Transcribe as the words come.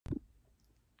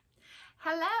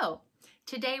Hello!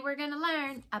 Today we're going to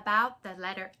learn about the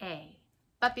letter A.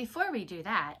 But before we do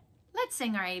that, let's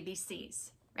sing our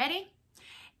ABCs. Ready?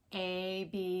 A,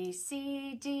 B,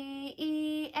 C, D,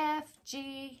 E, F,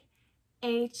 G,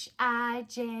 H, I,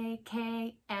 J,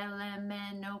 K, L, M,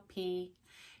 N, O, P,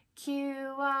 Q,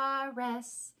 R,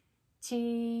 S, T,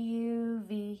 U,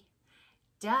 V,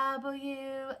 W,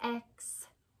 X,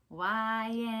 Y,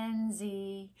 and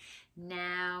Z.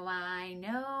 Now I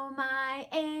know my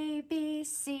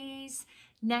ABCs.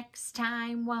 Next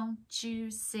time, won't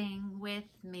you sing with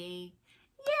me?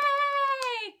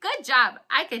 Yay! Good job.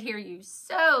 I could hear you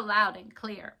so loud and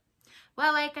clear.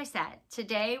 Well, like I said,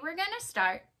 today we're going to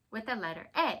start with the letter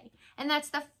A, and that's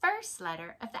the first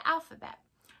letter of the alphabet.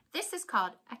 This is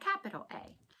called a capital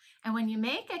A. And when you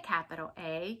make a capital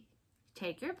A,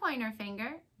 take your pointer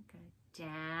finger, go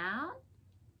down,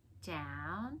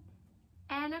 down,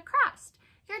 and across.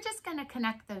 You're just going to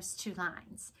connect those two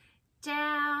lines.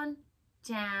 Down,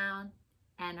 down,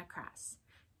 and across.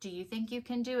 Do you think you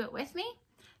can do it with me?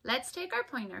 Let's take our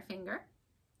pointer finger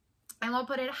and we'll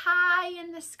put it high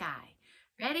in the sky.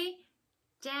 Ready?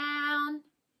 Down,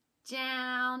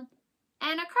 down,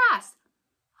 and across.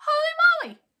 Holy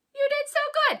moly, you did so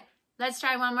good. Let's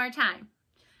try one more time.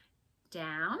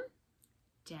 Down,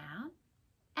 down,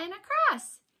 and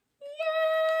across.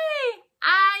 Yay!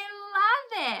 I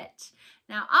love it.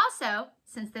 Now also,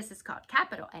 since this is called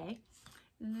capital A,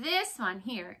 this one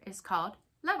here is called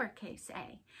lowercase a.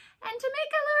 And to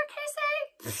make a lowercase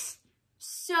a,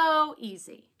 so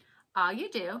easy. All you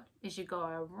do is you go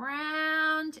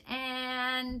around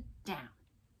and down.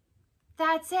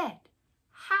 That's it.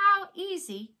 How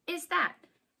easy is that?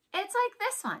 It's like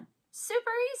this one.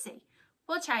 Super easy.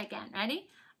 We'll try again. Ready?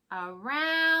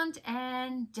 Around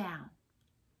and down.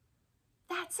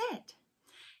 That's it.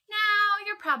 Now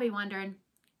you're probably wondering,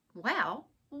 well,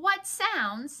 what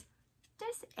sounds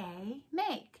does A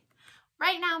make?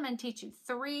 Right now I'm going to teach you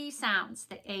 3 sounds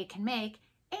that A can make,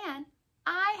 and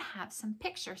I have some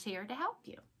pictures here to help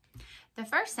you. The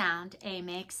first sound A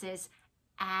makes is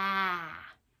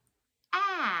ah.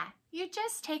 Ah. You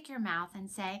just take your mouth and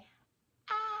say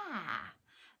ah,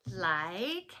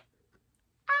 like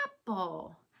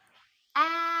apple.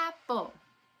 Apple.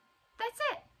 That's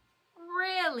it.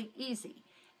 Really easy.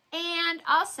 And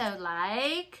also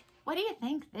like, what do you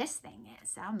think this thing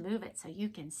is? I'll move it so you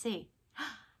can see.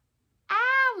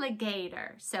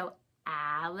 Alligator. So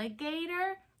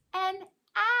alligator and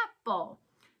apple.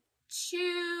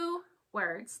 2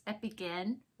 words that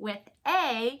begin with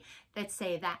A that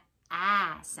say that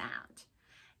ah sound.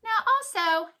 Now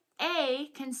also,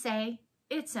 A can say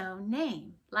its own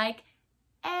name, like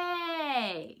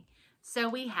A. So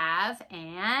we have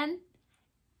an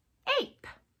ape.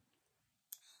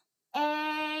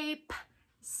 Ape.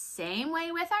 Same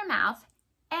way with our mouth.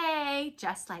 A,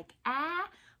 just like ah,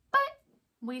 but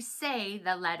we say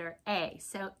the letter A.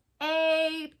 So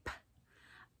ape.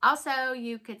 Also,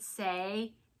 you could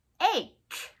say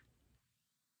ache.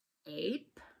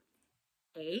 Ape.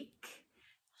 Ache.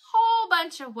 Whole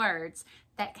bunch of words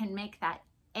that can make that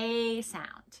A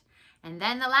sound. And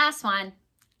then the last one,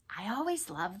 I always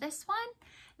love this one.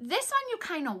 This one you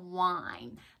kind of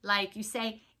whine, like you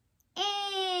say,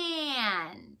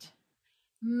 and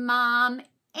mom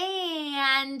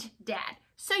and dad.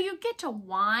 So you get to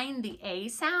whine the A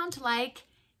sound like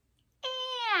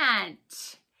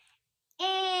ant.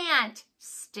 Ant.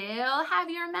 Still have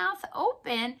your mouth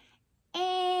open,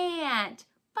 and,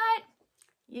 but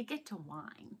you get to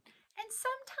whine. And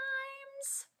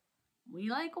sometimes we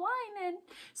like whining.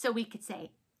 So we could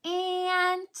say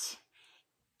ant,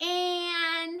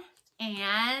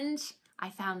 and I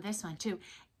found this one too,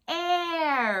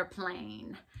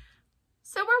 airplane.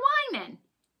 So we're whining.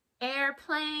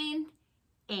 Airplane,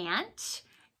 ant,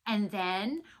 and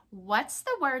then what's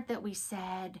the word that we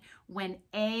said when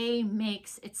A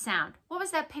makes its sound? What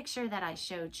was that picture that I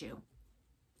showed you?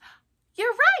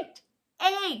 You're right,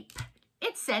 ape.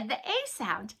 It said the A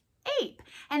sound, ape.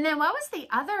 And then what was the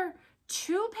other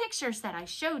 2 pictures that I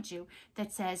showed you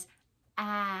that says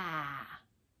ah?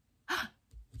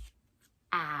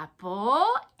 Apple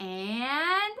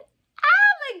and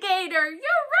alligator.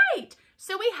 You're right.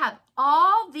 So we have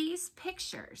all these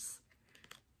pictures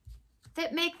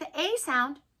that make the A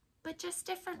sound, but just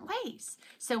different ways.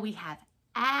 So we have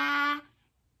a,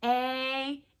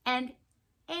 and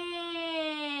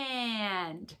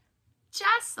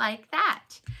just like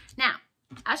that. Now,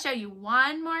 I'll show you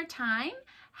one more time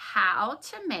how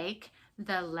to make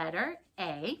the letter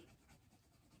A.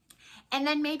 And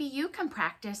then maybe you can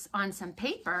practice on some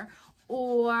paper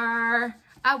or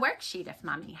a worksheet if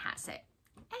mommy has it.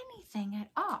 Anything at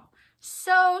all.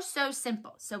 So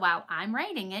simple. So while I'm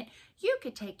writing it, you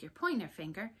could take your pointer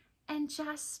finger and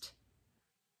just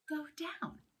go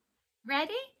down.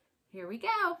 Ready? Here we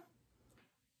go.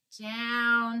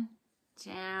 Down,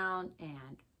 down,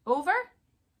 and over.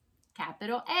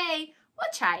 Capital A.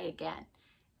 We'll try again.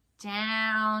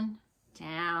 Down,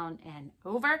 down, and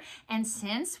over. And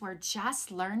since we're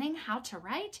just learning how to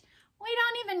write, we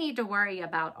don't even need to worry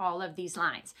about all of these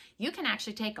lines. You can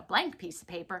actually take a blank piece of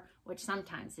paper, which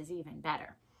sometimes is even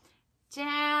better.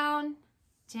 Down,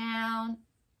 down,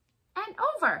 and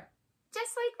over.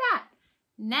 Just like that.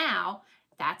 Now,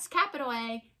 that's capital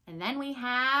A. And then we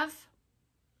have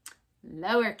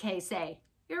lowercase a.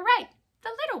 You're right, the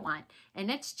little one.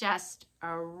 And it's just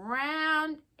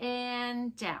around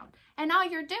and down. And all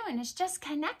you're doing is just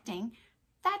connecting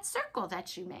that circle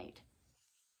that you made.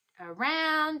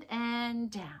 Around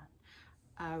and down.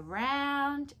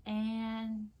 Around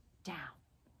and down.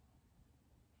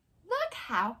 Look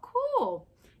how cool.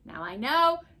 Now I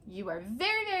know you are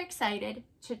very excited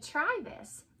to try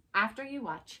this after you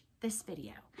watch this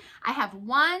video. I have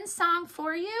one song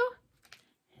for you,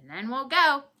 and then we'll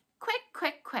go. Quick.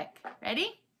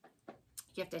 Ready?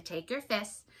 You have to take your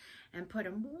fists and put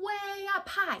them way up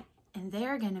high, and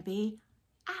they're going to be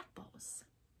apples.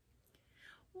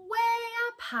 Way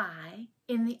up high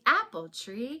in the apple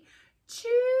tree, 2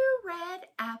 red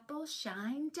apples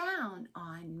shine down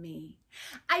on me.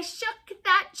 I shook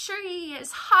that tree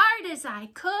as hard as I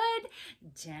could.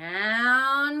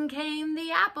 Down came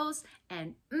the apples,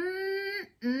 and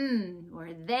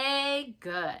were they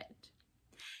good.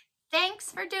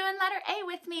 Thanks for doing letter A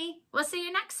with me. We'll see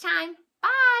you next time.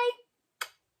 Bye.